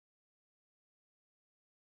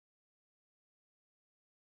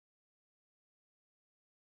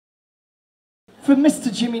for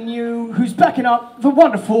Mr. Jimmy New, who's backing up the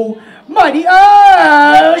wonderful Mighty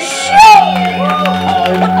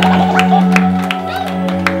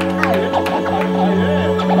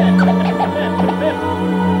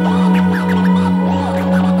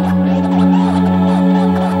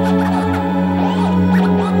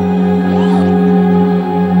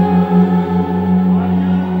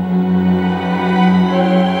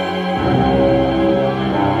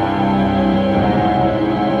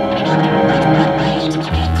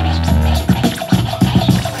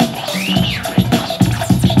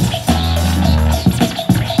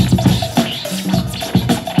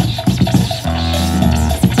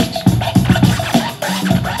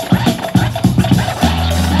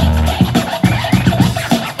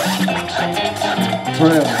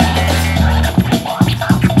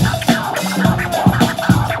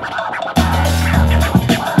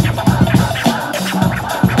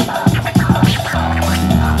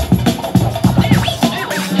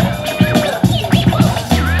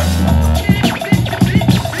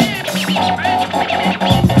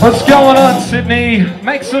What's going on, Sydney?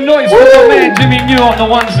 Make some noise for my man Jimmy New on the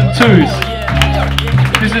ones and twos.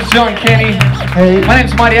 This is John Kenny. Hey. My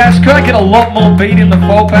name's Mighty Ash. Could I get a lot more beat in the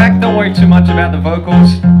fallback? Don't worry too much about the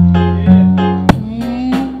vocals.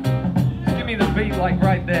 Just give me the beat like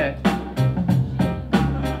right there.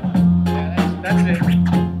 Yeah, that's it.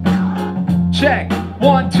 Check.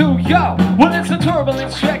 1, 2, yo! Well, it's a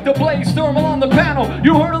turbulence check, the blaze thermal on the panel.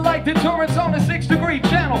 You heard a light deterrence on a 6-degree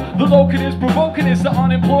channel. The locus is provoking, it's the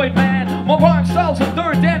unemployed man. My rhyme style's a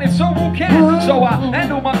third dan, it's so who can. So I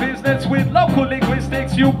handle my business with local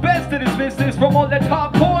linguistics. You best at this business from all the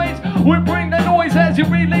top points. We bring the noise as you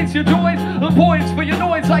release your joys. The points for your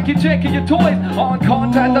noise like you're checking your toys. On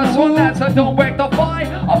contact us on that, so don't rectify.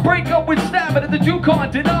 I'll break up with stamina that you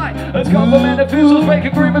can't deny. As government officials make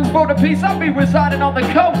agreements for the peace, I'll be residing on the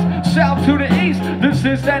coast, south to the east,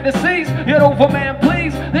 desist and deceased. Get over, man,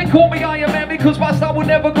 please. They call me Iron Man because my style will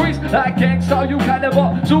never grease. That gangsta you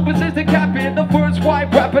caliber, super persistent cap in the first white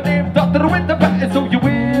rapper named Dr. with the bat is who you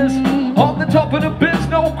is. On the top of the biz,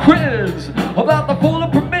 no quiz about the full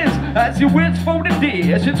of premise. As you wins for the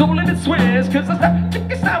dish, it's all in the Swiss, cause it's that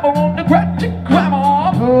chicken stammer on the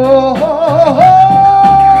grandma.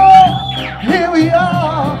 Here we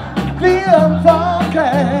are, being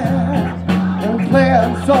funky.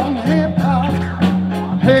 Playing some hip-hop.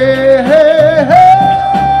 Hey, hey, hey.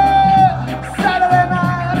 Saturday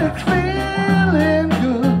night, it's feeling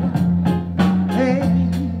good. Hey.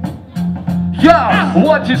 Yo,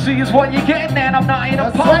 what you see is what you get, and I'm not in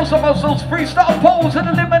a pose. I'm also those freestyle pose and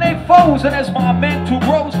eliminate foes. And as my mental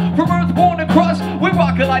grows from earthborn to crust, we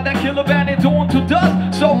rock it like that killer band at dawn to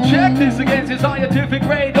dust. So check this against his scientific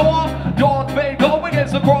radar. Darth Vader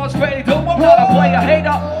against the crossfader. I'm not a player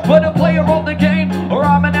hater, but a player on the game. Or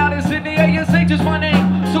I'm an out in Sydney, ASH is my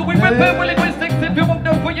name. So we rip it with linguistics. If you won't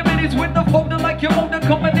know for your minutes with the folder like your motor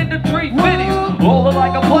coming in the tree fitties. Roll it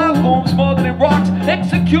like a platform smothered in rocks.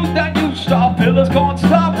 Execute that new style, pillars can't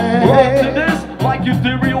stop. Rock to this like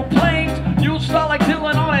ethereal planes. New style like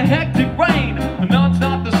Dylan on a hectic rain. None's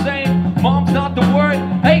not the same, mom's not the word.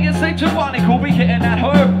 ASH Giovanni could be hitting that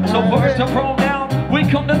herb. So birds are thrown down, we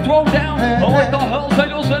come to throw down. Like the Hells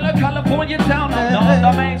Angels in a California town. I'm not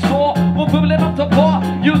the main store, we're building up to par.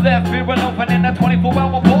 You there fearing opening that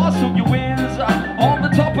 24-hour bar. So you is on the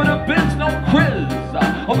top of the biz, no quiz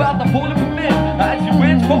about the full of permit. As you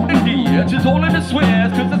wins for the D, it's just all in the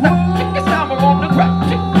Swiss. Cause it's that chicken stammer on the grandma.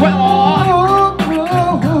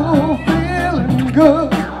 Feeling good.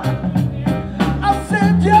 I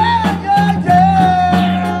said yeah, yeah,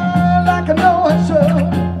 yeah, like I know I should.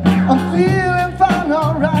 I'm feeling fine,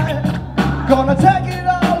 alright. Gonna take it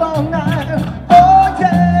all night. Oh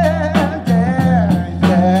yeah, yeah,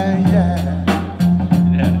 yeah,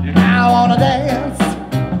 yeah. I wanna dance.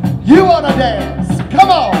 You wanna dance. Come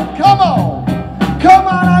on, come on. Come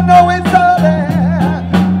on, I know it's early,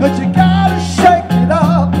 but you gotta shake it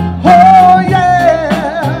up. Oh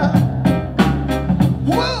yeah.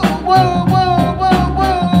 Woo, woo, woo, woo,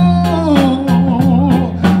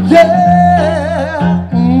 woo. Yeah.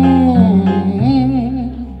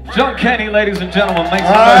 John Kenny, ladies and gentlemen, make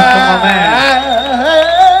some noise for my man.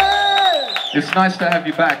 It's nice to have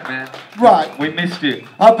you back, man. Right. We missed you.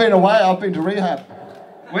 I've been away, I've been to rehab.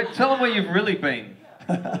 Wait, tell him where you've really been.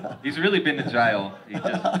 He's really been to jail.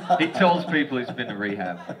 He tells people he's been to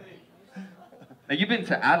rehab. Now, you've been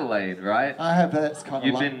to Adelaide, right? I have, that's kind of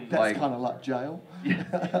You've like, been, that's like, kind of like jail.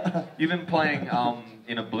 You've been playing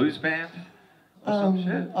in a blues band or some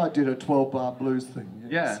shit? I did a 12-bar blues thing.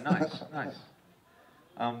 Yes. Yeah, nice,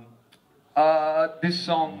 nice. This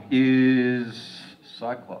song is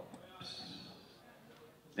Cyclops.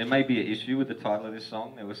 There may be an issue with the title of this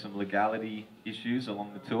song. There were some legality issues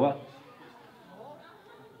along the tour.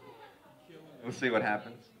 We'll see what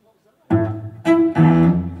happens.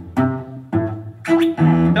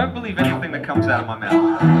 Don't believe anything that comes out of my mouth.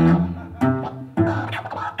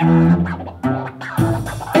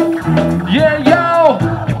 Yeah, yo!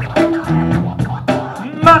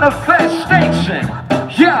 Manifestation,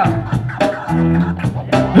 yeah!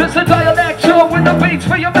 It's a dialect show with the beats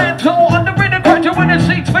for your mental, underrated graduate with the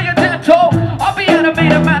seats for your dental. I'll be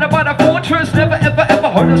animated, man, by the fortress. Never, ever, ever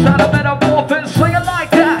heard a sound of metamorphosis. So you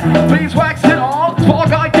like that? Please wax it on.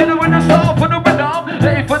 Talk, I get it with the style for the rhythm.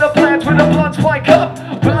 A for the plants with the blood spike up.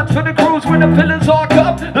 Bloods for the crews when the pillars arc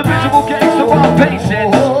up. The visual gangster on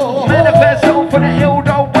patience. Manifesto for the ill,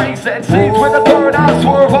 don't waste it. Seeds with the third eye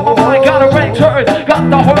swerve on my mind. Got a ring turn, got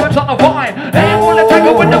the horns on the vine. Ain't wanna take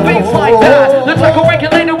it with the beats like that. The tackle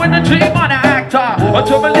regulator with the G-minor actor. A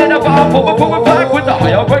terminator bomb, pull it back with the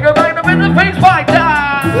higher bigger magnum in the face like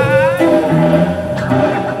that.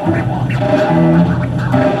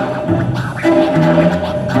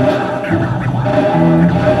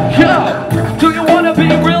 Yeah, do you wanna be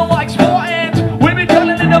real like Spartans? We be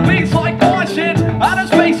telling in the beats like Martians. Out of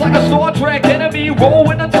space like a Star Trek enemy. Roll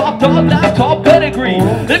with the top laptop pedigree.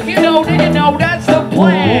 If you know, then you know that's the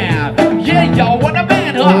plan. Yeah, yo, what a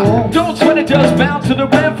man, huh? Don't sweat it, just bounce to the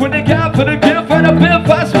riff with the gap for the gift and a bit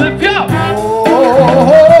fast lift, yo.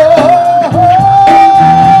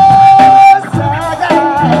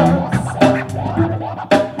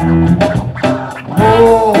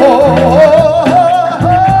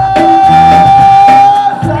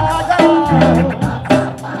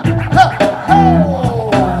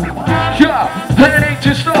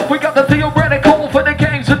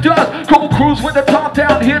 With the top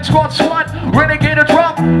down, hit squad SWAT, renegade a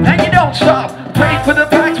drop, and you don't stop. Pray for the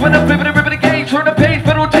backs when the pivot and ribbon again, turn the page,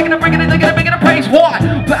 federal taking it, bringing it, taking it, making it praise. Why?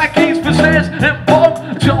 Back keys for stairs and bolt,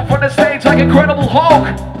 jump from the stage like Incredible Hulk.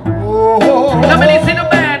 Now many see the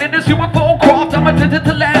man in this UFO craft, I'm addicted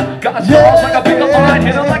to land. Got stars like a big line,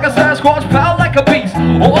 hit him like a Sasquatch, power like a beast.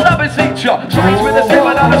 All of his nature, strikes with a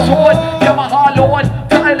saber, not a sword. Yamaha Lord,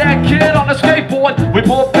 Thailand kid on a skateboard. We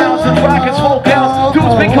pull bounce and track and smoke out.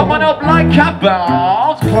 Dudes be coming up like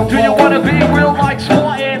capballs. Do you wanna be real like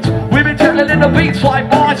Spartans? We be telling in the beats like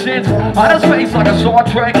Martians. Out of space like a Star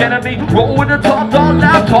Trek enemy. Roll with the top down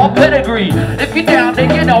laptop pedigree. If you're down,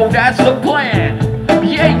 then you know that's the plan.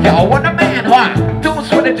 Yeah, yo, what a man, huh? Don't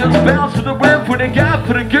sweat it, just bounce to the rim for the gap,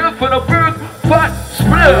 for the gift, for the birth, but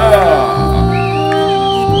split.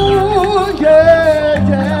 Yeah,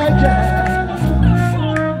 yeah, yeah.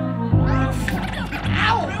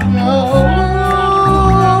 No.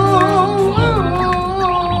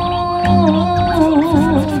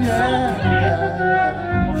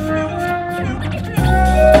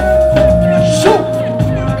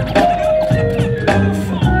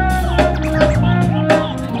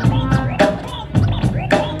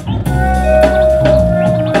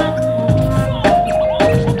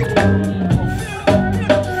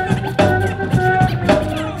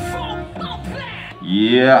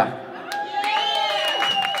 Yeah.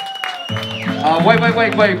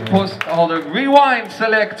 Wait. Pause. Hold on. Rewind,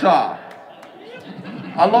 selector.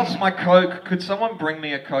 I lost my Coke. Could someone bring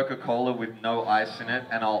me a Coca-Cola with no ice in it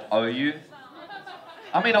and I'll owe you?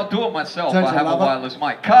 I mean, I'll do it myself. I have a wireless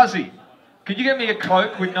mic. Kazi, could you get me a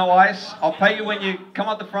Coke with no ice? I'll pay you when you come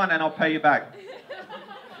up the front and I'll pay you back.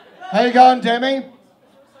 How you going, Demi?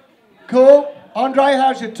 Cool. Andre,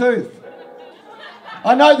 how's your tooth?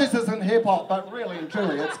 I know this isn't hip-hop, but really and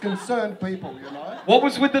truly, it's concerned people, you know? What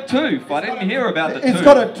was with the tooth? I didn't hear about the tooth. It's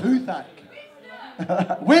got a toothache.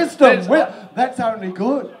 Wisdom, that's only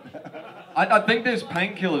good. I think there's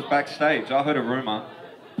painkillers backstage. I heard a rumor.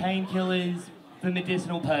 Painkillers for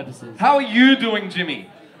medicinal purposes. How are you doing, Jimmy?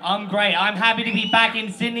 I'm great. I'm happy to be back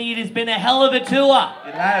in Sydney. It has been a hell of a tour.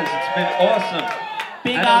 It has. It's been awesome.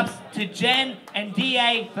 Big ups to Jen and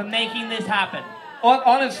DA for making this happen.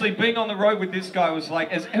 Honestly, being on the road with this guy was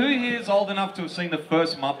like, who here is old enough to have seen the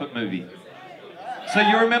first Muppet movie? So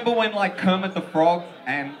you remember when like Kermit the Frog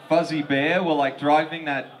and Fuzzy Bear were like driving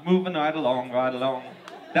that, moving right along.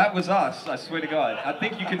 That was us, I swear to God. I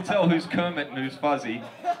think you can tell who's Kermit and who's Fuzzy.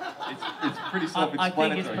 It's pretty self-explanatory.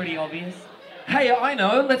 I think it's pretty obvious. Hey, I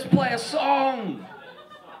know, let's play a song.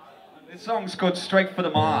 This song's called Straight for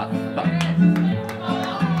the Mark.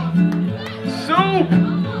 Soup!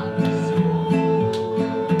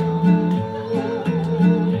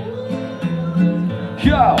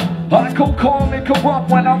 Yo, I Cycle calm and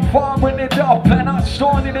corrupt when I'm firing it up. And I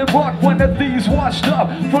started it rock when the thieves washed up.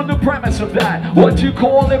 From the premise of that, what you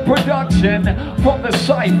call it production. From the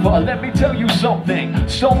cipher, let me tell you something.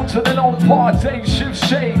 Stones in their own parts, age shift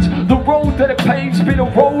shades. The road that it paves be the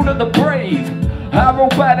road of the brave. Arrow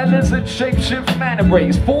battlers and shapeshift mana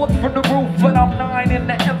rays. Forth from the roof and I'm 9 in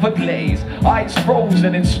the Everglades. Ice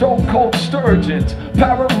frozen in stone cold sturgeons.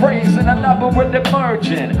 Paraphrasing a labyrinth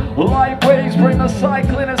emerging. Light waves bring the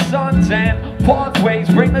cycling of suns and pathways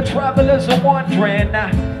bring the travelers a wandering.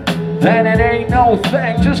 And it ain't no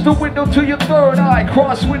thing, just a window to your third eye.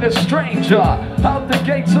 Cross with a stranger, out the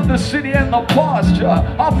gates of the city and the pasture.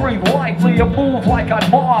 I breathe lightly and move like a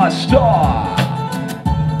master.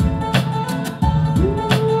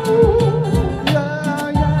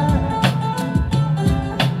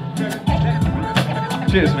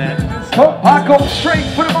 Cheers, man. I go straight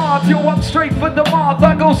for the mark, yo, I'm straight for the mark.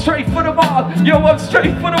 I go straight for the mark, yo, I'm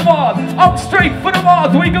straight for the mark. I'm straight for the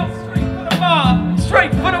mark, we go straight for the mark.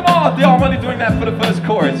 Straight for the mark. Yo, I'm only doing that for the first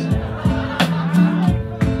chorus.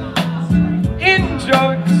 In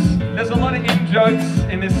jokes, there's a lot of in jokes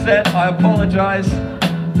in this set, I apologize.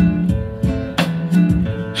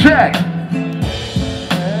 Check.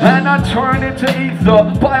 And I turn into ether,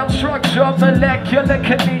 biostructure, molecular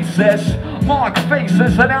kinesis. Mark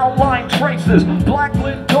faces and outline traces.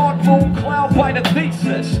 Blacklit dark moon cloud by the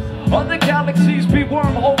thesis. Other galaxies be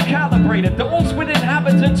wormhole calibrated. Those with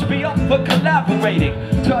inhabitants be up for collaborating.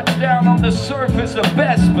 Touchdown on the surface of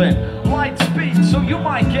Bespin. Light speed so you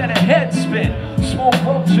might get a head spin. Smoke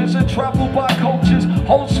roaches and travel by coaches.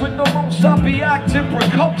 Hosts with no most I be acting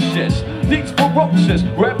precocious. These ferocious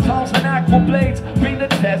reptiles and aquablades be the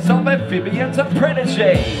test of amphibians and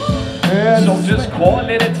predators. So just call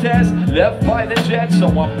it a test, left by the jet, so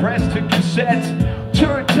I'm pressed to cassettes.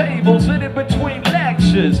 Turntables and in between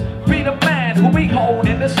lectures, be the man who be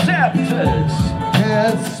holding the scepters.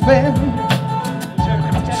 It's been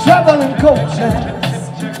traveling coaches,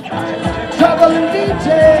 traveling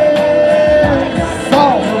DJs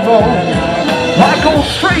on the road. I go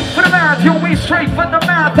straight for the math, yo, we straight for the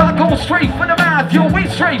math. I go straight for the math, yo, we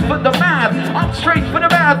straight for the math. I'm straight for the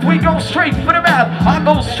math, we go straight for the math. I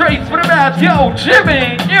go straight for the math, yo,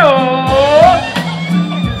 Jimmy, yo.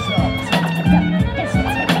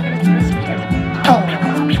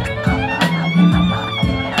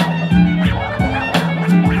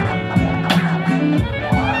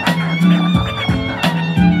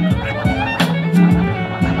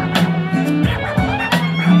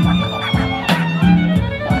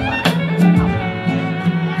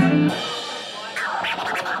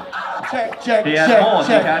 Check, He had more,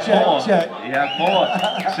 he had more.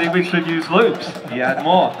 See, we should use loops. He had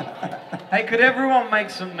more. Hey, could everyone make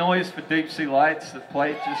some noise for Deep Sea Lights that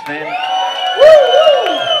played just then?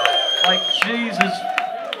 Like, Jesus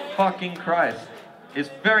fucking Christ. It's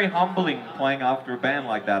very humbling playing after a band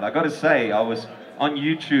like that. I gotta say, I was on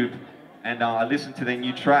YouTube and I listened to their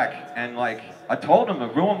new track and like, I told them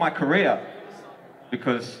it ruined my career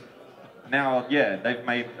because now, yeah, they've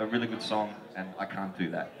made a really good song and I can't do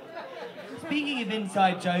that. Speaking of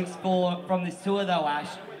inside jokes from this tour though,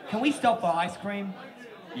 Ash, can we stop for ice cream?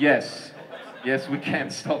 Yes. Yes, we can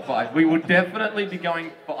stop by. We will definitely be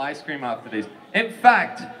going for ice cream after this. In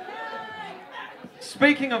fact,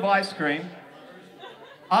 speaking of ice cream,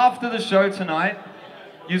 after the show tonight,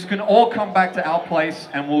 you can all come back to our place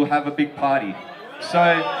and we'll have a big party.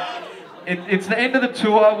 So, it's the end of the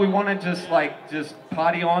tour. We want to just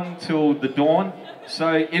party on till the dawn.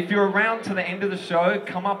 So if you're around to the end of the show,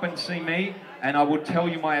 come up and see me and I will tell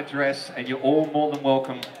you my address and you're all more than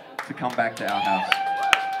welcome to come back to our house.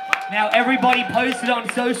 Now everybody post it on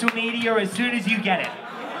social media as soon as you get it.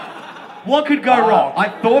 What could go wrong? I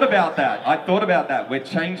thought about that. We're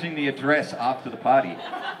changing the address after the party.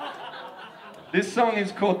 This song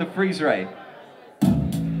is called The Freeze Ray.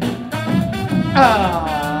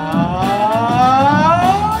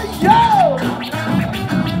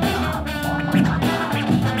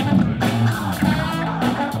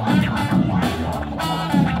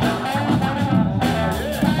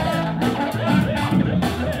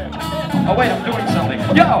 Oh wait, I'm doing something.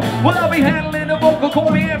 Yo, well I'll be handling the vocal,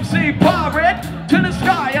 call me MC Pirate. To the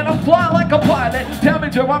sky and I'll fly like a pilot.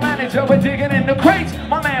 Temperature, my manager, we're digging in the crates.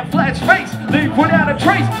 My man flash face, leave without a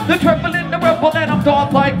trace. The tremble in the rebel and I'm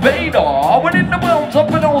dark like Vader. When in the realms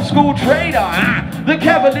of an old school trader. The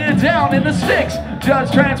cavalier down in the sticks.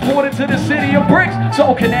 Just transported to the city of bricks.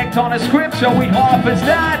 So connect on a script, so we harvest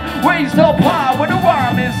that. Raised up high with a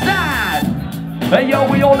rhyme inside. Hey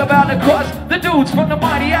yo, we all about the crust. The dudes from the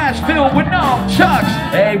mighty Ash filled with nunchucks.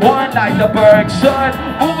 A1 like the Bergson.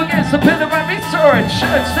 Move against the pillar and research.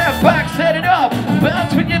 Step back, set it up.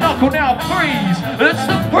 Bounce with your knuckle now, freeze. It's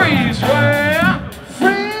the freeze, right?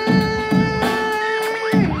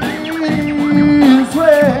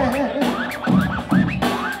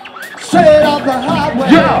 Straight off the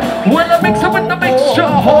highway. Yeah, when I mix it with the mixture,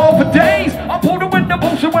 all for days. I'm pulling with the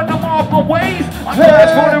bullshit when I'm off my ways. I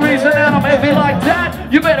that's for the reason that I'm heavy like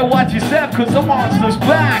that. You better watch yourself, cause the monster's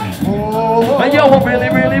back. But yo, I'm really,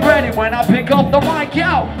 really ready when I pick up the mic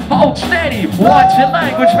out. Hold steady, watch your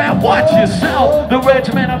language, man, watch yourself. The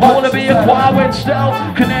regiment, I'm gonna be a quiet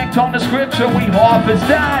stealth. Connect on the scripture, we harvest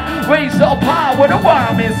that. Raise up high with a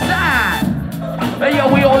rhyme inside. Hey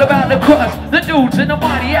yo, we all about the crust. The dudes in the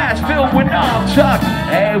mighty ass filled with nunchucks.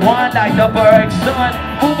 A1 like the Bergson.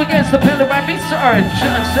 Move against the pillar and be search.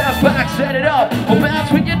 Step back, set it up. Well,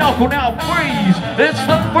 bounce with your knuckle now, freeze. It's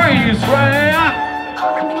the freeze, right?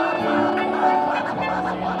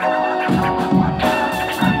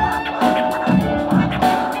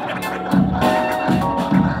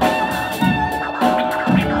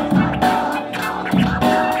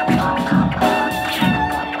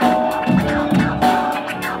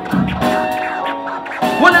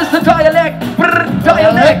 The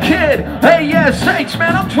dialect kid. Hey, yes, H,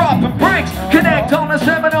 man, I'm dropping bricks. Connect on the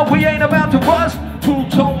seminar, we ain't about to rust.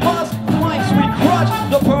 Two-tone bust, mics we crush.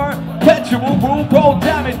 The perpetual rule, bro,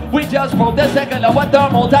 damn it. We just broke the second law of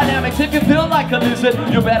thermodynamics. If you feel like a lizard,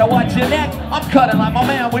 you better watch your neck. I'm cutting like my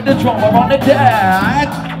man with the drummer on the deck.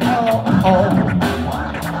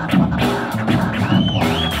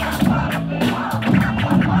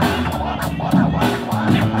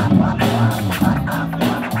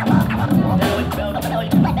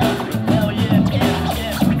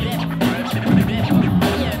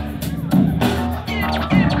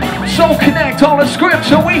 So connect on the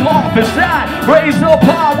scripture, we harvest that. Raise up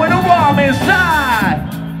high with a rhyme inside.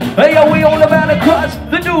 Hey yo, we all about the crust.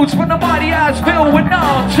 The dudes from the mighty ass filled with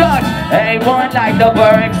nunchucks. A1 like the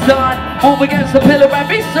Bergson. Move against the pillar and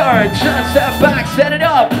be search. Step back, set it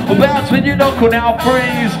up. Bounce with your knuckle now,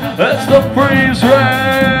 freeze. It's the freeze ray.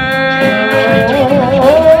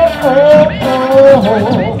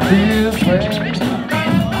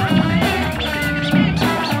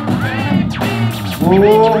 Freeze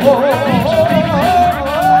ray.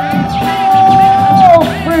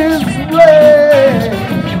 Freeze ray.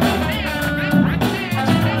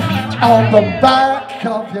 On the back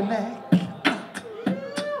of your neck.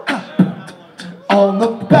 On the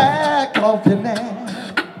back of your neck.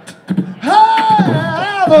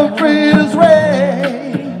 Ah, the freeze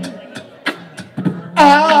ray.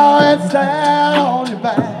 Ah, it's down on your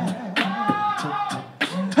back.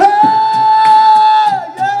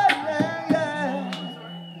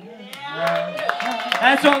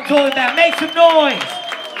 That's what I'm talking about. Make some noise.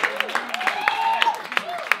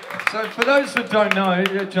 So for those that don't know,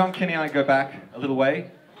 John, Kenny and I go back a little way.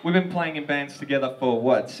 We've been playing in bands together for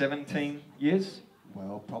what, 17 years?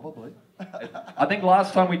 Well, probably. I think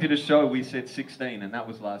last time we did a show we said 16 and that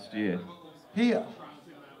was last year. Here.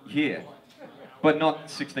 Here. But not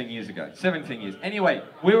 16 years ago, 17 years. Anyway,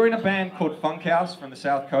 we were in a band called Funk House from the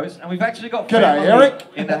South Coast, and we've actually got family Eric.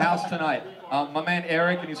 in the house tonight. My man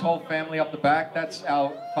Eric and his whole family up the back, that's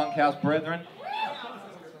our Funk House brethren.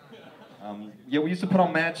 Yeah, we used to put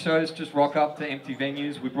on mad shows, just rock up to empty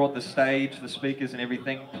venues. We brought the stage, the speakers and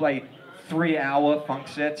everything, played 3-hour funk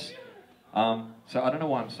sets. So I don't know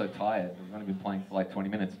why I'm so tired. We've only been playing for like 20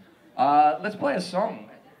 minutes. Let's play a song.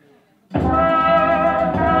 This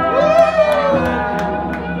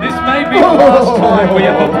may be the last time we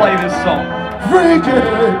ever play this song.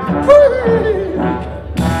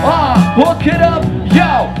 Hook it up,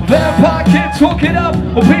 yo, vampire kids, hook it up.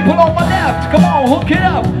 People on my left, come on, hook it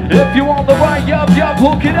up. If you on the right, yup,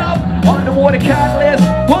 hook it up. Underwater catalyst,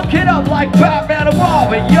 hook it up like Batman and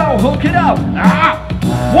Robin, yo, hook it up.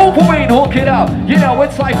 Wolverine, hook it up. You know,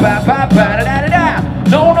 it's like ba-ba-ba-da-da-da-da.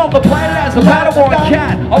 Known on the planet as a Padawan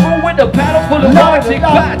cat. I roll with a paddle full of toxic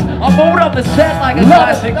bats. I moved up the set like a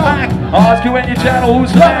classic Mac. I ask you in your channel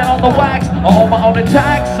who's the man on the wax. I hold my own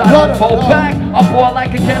attacks, I don't fall back. I pour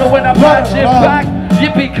like a kettle when I patch it back.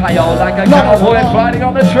 Yippee-ki-yo like a cowboy riding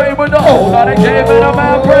on the train with the whole lot of game in a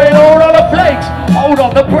man brain. Hold on the flakes, hold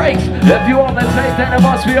on the brakes. If you on the tape, then it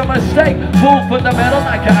must be a mistake. Move for the metal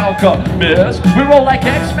like an alchemist. We roll like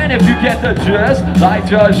X-Men if you get the gist. Like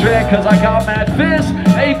Judge Dredd, cause I got mad fists.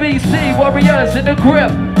 ABC, warriors in the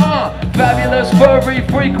grip. Fabulous furry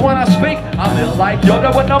freak when I speak. I feel like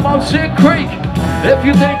Yoda with no motion creek. If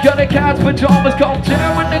you think you're the cat's pajamas, come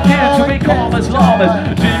chill with the kids to be calm as llamas.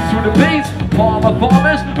 Deep through the beats,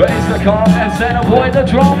 Farmers, raise the calmness and avoid the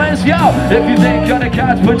dramas. Yo, if you think you're the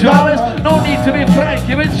cat's pajamas, no need to be frank,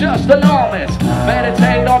 if it's just alarmist.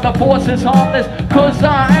 Meditate on the forces harmless, cause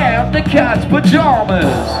I am the cat's pajamas.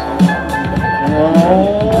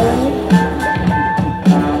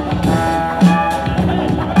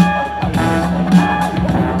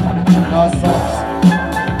 Nice socks.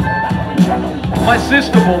 My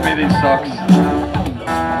sister bought me these socks.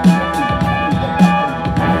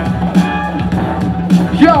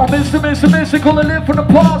 Yo, Mr. Mystical, I live for the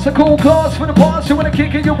past. I call class for the past. You wanna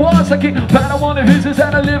kick in your walls? I keep pan on one of his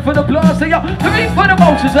and I live for the blast. Yo, to me for the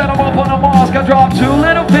motions that I'm up on a mask. I drop 2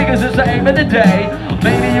 little figures as the aim of the day.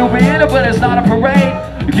 Maybe you'll be in it, but it's not a parade.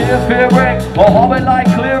 Gear fearing, or hobbit like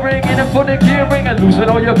clearing, in it for the gearing, and losing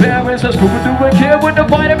all your bearings. A scuba-dooing gear with the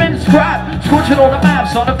vitamin scrap. Scorching all the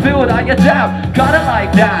maps on the field, I adapt. Got it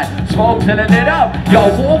like that, smoke tilling it up. Yo,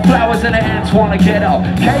 wallflowers in the ants wanna get up.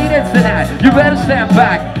 Cadence to that, you better stand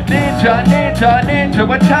back. Ninja, ninja, ninja,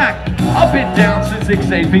 attack. I've been down since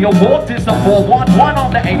 6'8" for your walk. This the 411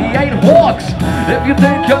 on the 88 Hawks. If you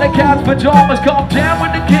think you're the cat's pajamas, come down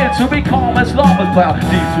with the kids who be calm as llamas. Plow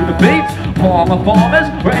deep through the beats, farmers,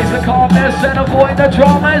 raise the calmness and avoid the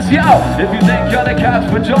dramas. Yo, if you think you're the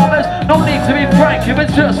cat's pajamas, no need to be frank if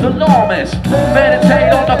it's just alarmist.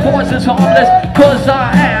 Meditate on the forces harmless, cause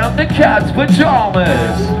I am the cat's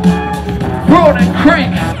pajamas. Broden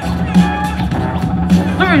Creek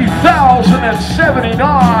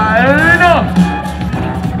 3079.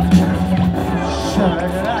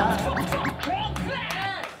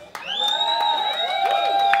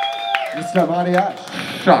 Mr. Mariage.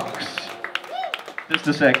 Shucks. Just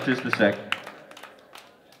a sec, just a sec.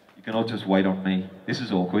 You can all just wait on me. This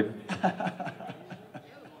is awkward.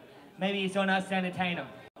 Maybe it's on us to entertain them.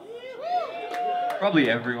 Probably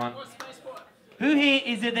everyone. Who here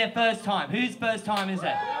is it their first time? Whose first time is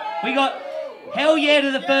it? We got hell yeah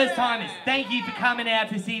to the first timers. Thank you for coming out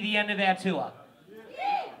to see the end of our tour.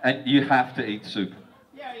 And you have to eat soup.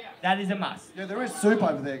 That is a must. Yeah, there is soup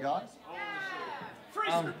over there, guys.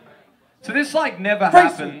 So this like never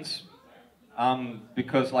happens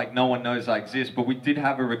because like no one knows I exist, but we did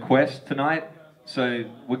have a request tonight, so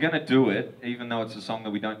we're gonna do it, even though it's a song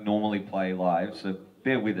that we don't normally play live, so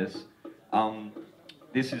bear with us.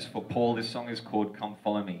 This is for Paul. This song is called Come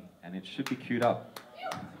Follow Me, and it should be queued up.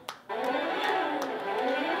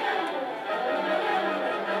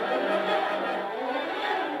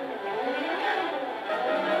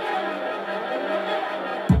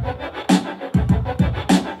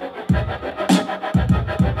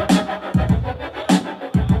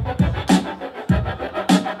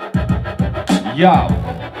 Yo.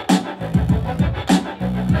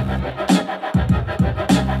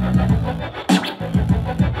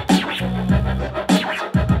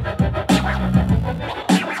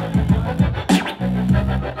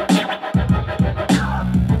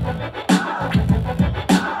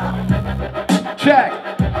 Check.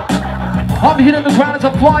 I'm hitting the ground as I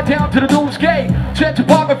fly down to the doomscape. Jet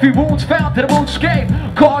topography, wounds found to the moonscape.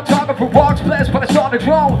 Cartographer, rocks blessed by the sonic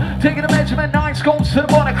drone. Taking a measurement, 9 scopes to the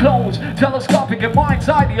monoclones. Telescopic in mind's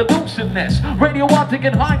eye, the elusiveness. Radio optic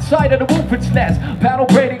in hindsight of the wolf's nest. Paddle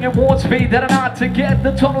braiding at warp speed that are not to get.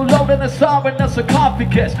 The tunnel load and the siren, the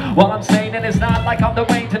sarcophagus. While I'm saying and it's not like I'm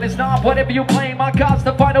deranged, and it's not whatever you claim. I got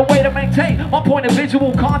to find a way to maintain my point of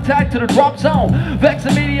visual contact to the drop zone. Vex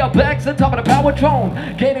the media, vex the top of the power drone.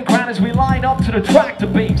 Gaining ground as we line up to the tractor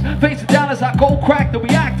beams. Face it down as I go crack the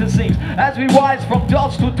reactor seams. As we rise from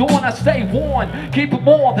dusk to dawn, I stay warned. Keep it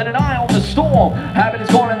more than an eye on the storm. Habit is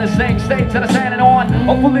gone in the same states that I'm standing on.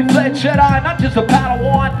 A fully fledged Jedi, not just a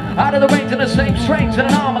Padawan. Out of the range of the same strange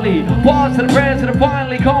anomaly. Pause to the prayers that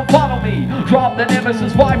finally come follow me. Drop the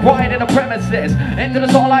nemesis, vibe right in the premises. Enter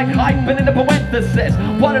this all like hype and in the parenthesis.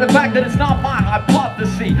 Part of the fact that it's not my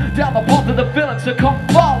hypothesis. Down the path of the villain, so come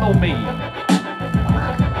follow me.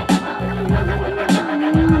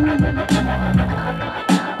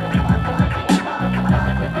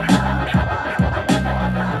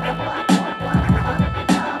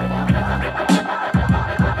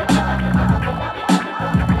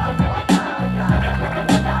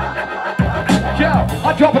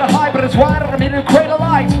 I'm dropping a high, but it's right on a minute crater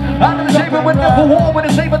lights. Out of the saber with never war with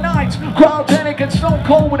a saber knights. Cryogenic and stone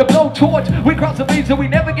cold with a blowtorch. We cross the beats and we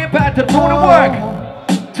never get back to the floor to work.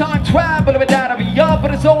 Time travel, but that'll be up,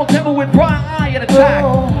 but it's all temple with bright eye and attack.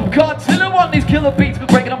 Godzilla on these killer beats,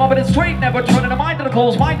 breaking them up in the street, never turning the mind to the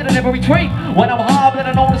closed minded and never retreat. When I'm hobbling,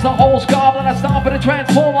 I notice the whole goblin, I stomp and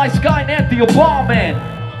transform like Skynet, the Obama man.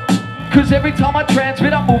 Cause every time I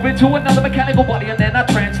transmit, I move into another mechanical body and then I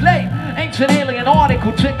translate. Ancient alien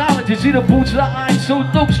article technology, see the boots of the iron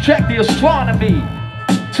suit, looks, check the astronomy.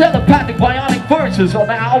 telepathic bionic verses on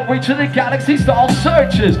the outreach of the galaxy star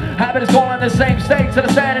searches. Habit is going on the same stage that I'm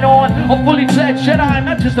standing on. A fully fledged Jedi, I'm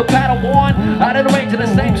not just a Padawan. Out of the range of the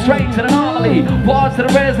same straits and anomaly. Bars to the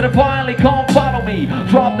res that finally come follow me.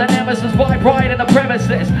 Drop the nemesis, vibe right in the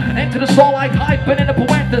premises. Into the soul like hype and in the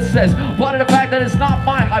parenthesis. Part of the fact that it's not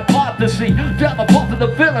my hypothesis. Down the path of the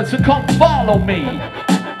villain, so come follow me.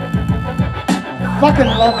 Fucking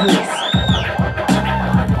love this.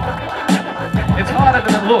 It's harder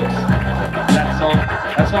than it looks. That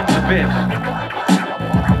song's a bitch.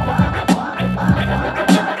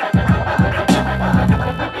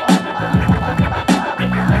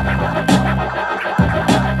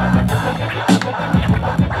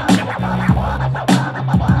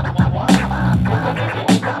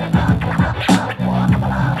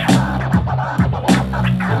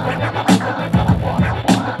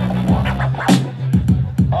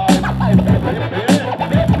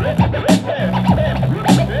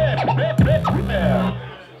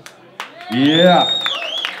 Yeah.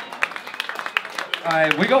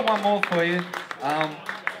 Alright, we got one more for you. I'm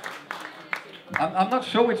not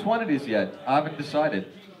sure which one it is yet. I haven't decided.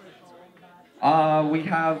 We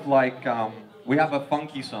have like we have a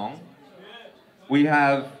funky song. We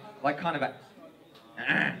have like kind of a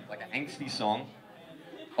like an angsty song.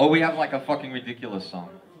 Or we have like a fucking ridiculous song.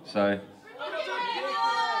 So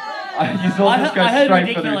I heard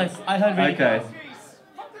ridiculous. I heard ridiculous.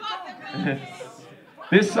 Okay.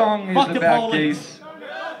 This song is about geese.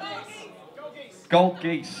 Gold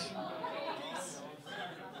geese.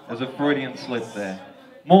 There's a Freudian slip there.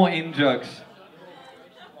 More in jokes.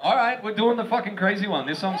 Alright, we're doing the fucking crazy one.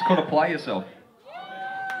 This song's called Apply Yourself.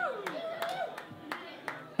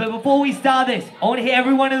 But before we start this, I want to hear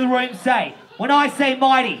everyone in the room say, when I say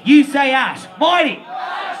mighty, you say Ash. Mighty!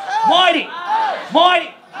 Mighty!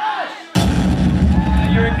 Mighty!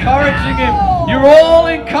 You're encouraging him. You're all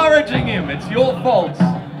encouraging him. It's your fault.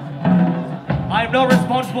 I am not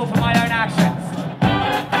responsible for my own actions.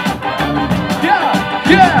 Yeah,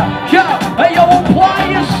 yeah, yeah. Hey, yo, apply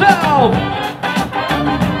yourself.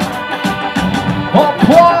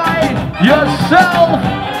 Apply yourself.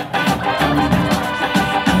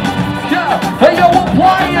 Yeah, hey, yo,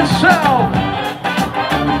 apply yourself.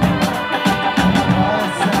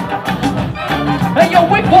 Hey, yo,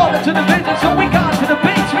 we fall into the vision, so we got to the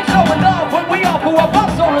beach. We so in love when we offer a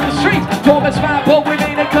bustle in the streets. Don't miss my but we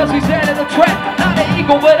mean it cause we set in the trend. Not an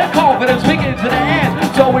ego, but a confidence begins to the end.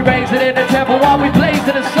 So we raise it in the temple while we blaze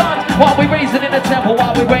in the sun. While we raise it in the temple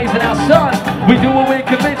while we raising our sons. We do it with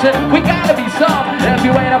conviction, we gotta be some. If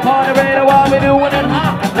you ain't upon the radar while we doing it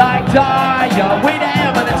hot. Like dire, we the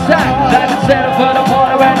eminent sack. That's the setup for the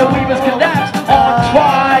part where the weavers collapse. On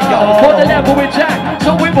trial, for the level we jack.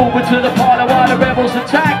 So we move into the part while the rebels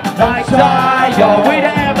attack. Like dire, we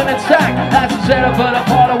the eminent sack. That's the setup for the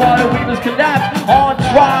part while the weavers collapse. On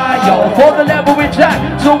trial, for the level we jack.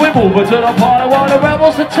 So we move into the part while the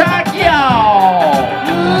rebels attack. Yo!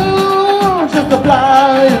 Ooh, just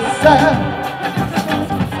apply yourself.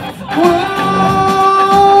 Ooh,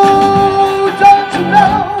 don't you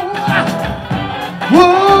know?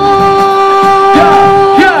 Ooh,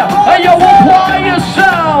 yeah, yeah. Hey, yo, apply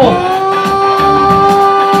yourself. Ooh,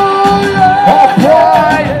 yeah.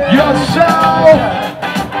 Apply yourself.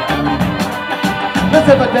 Let's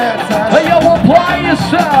have a dance, Ash. Hey, yo, apply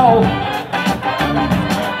yourself.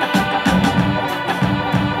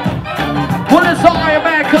 Well, it's Iron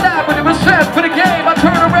Man collaborative, a set for the game. I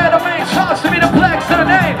turn around and make shots to be the flex to the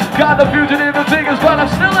name. Got the fugitive and figures, but I'm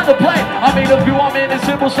still in the play. I mean, a few I'm in it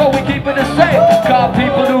simple, so we keep it the same. Got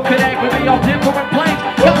people who connect with me on different planes.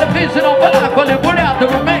 Got a vision of a life, I live without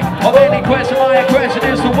the remains of any question. My aggression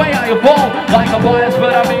is the way I evolve. Like a bias,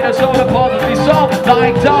 but I mean, it's all the positively solved.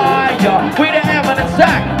 Like dire, we the eminent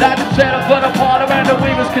sack. That's the setup for the part and the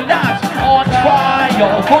weavers collapse. On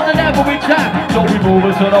trial, for the level we jack. So we move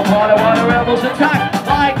into the part while the rebels attack.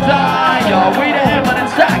 Like dire, we the eminent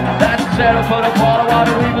sack. That's the setup for the part while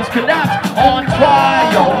the weavers collapse. On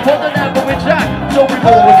trial, for the level we jack. So we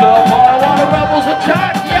move into the part while the rebels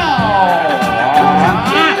attack. Yo!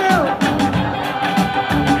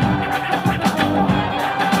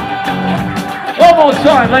 One more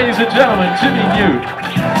time, ladies and gentlemen, Jimmy New.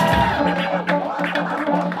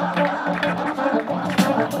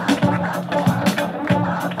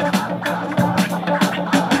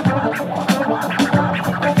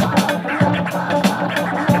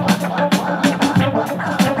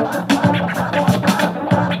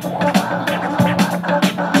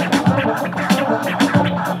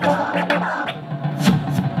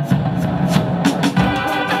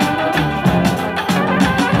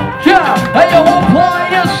 Hey, yo, apply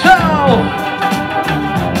yourself.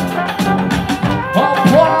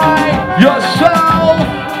 Apply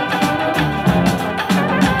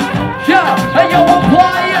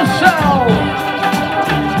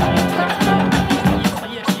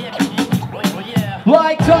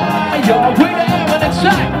yo, we the air and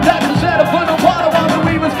attack. That's the setup for the water while the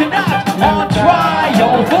weavers connect. On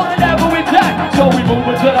trial for the devil we attack. So we move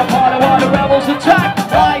into the party while the rebels attack.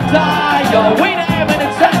 Like die, yo, we the air and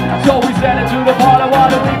attack. So we send it to the party while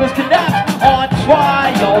the weavers connect. On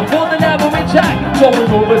trial for the devil we attack. So we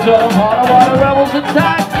move into the party while the rebels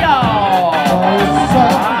attack, yo.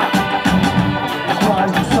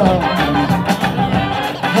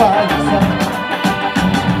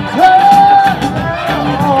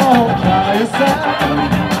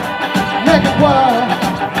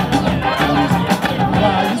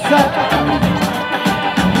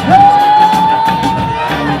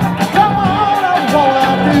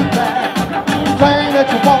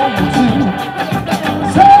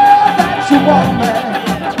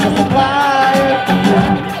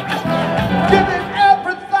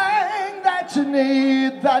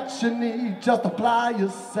 You need, just apply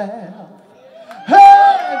yourself.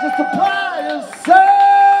 Hey, just apply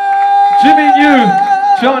yourself. Jimmy and you,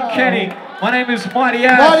 John Kenny. My name is Mighty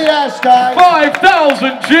Ash. Mighty Ash, guys.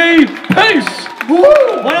 5,000 G. Peace.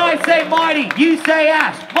 Woo. When I say mighty, you say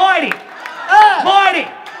Ash. Mighty. Mighty.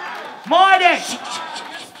 Mighty.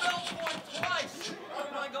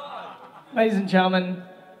 Ladies and gentlemen,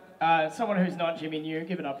 someone who's not Jimmy and you,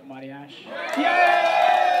 give it up for Mighty Ash. Yay!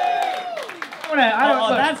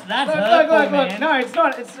 That's hurtful, man. No, it's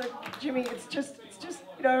not. It's Jimmy. It's just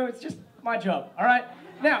you know, it's just my job. All right.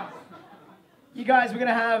 Now, you guys, we're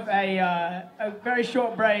gonna have a very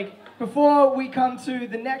short break before we come to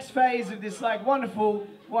the next phase of this like wonderful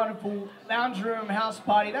lounge room house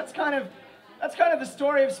party. That's kind of the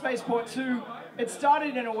story of Spaceport 2. It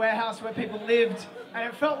started in a warehouse where people lived, and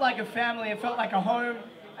it felt like a family. It felt like a home,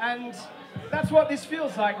 and that's what this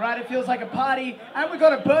feels like, right? It feels like a party, and we've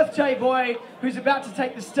got a birthday boy who's about to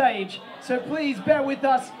take the stage. So please bear with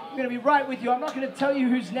us. We're going to be right with you. I'm not going to tell you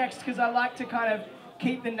who's next because I like to kind of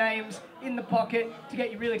keep the names in the pocket to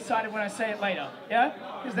get you really excited when I say it later, yeah?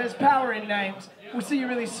 Because there's power in names. We'll see you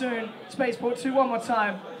really soon. Spaceport 2 one more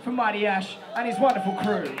time for Mighty Ash and his wonderful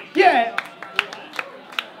crew. Yeah!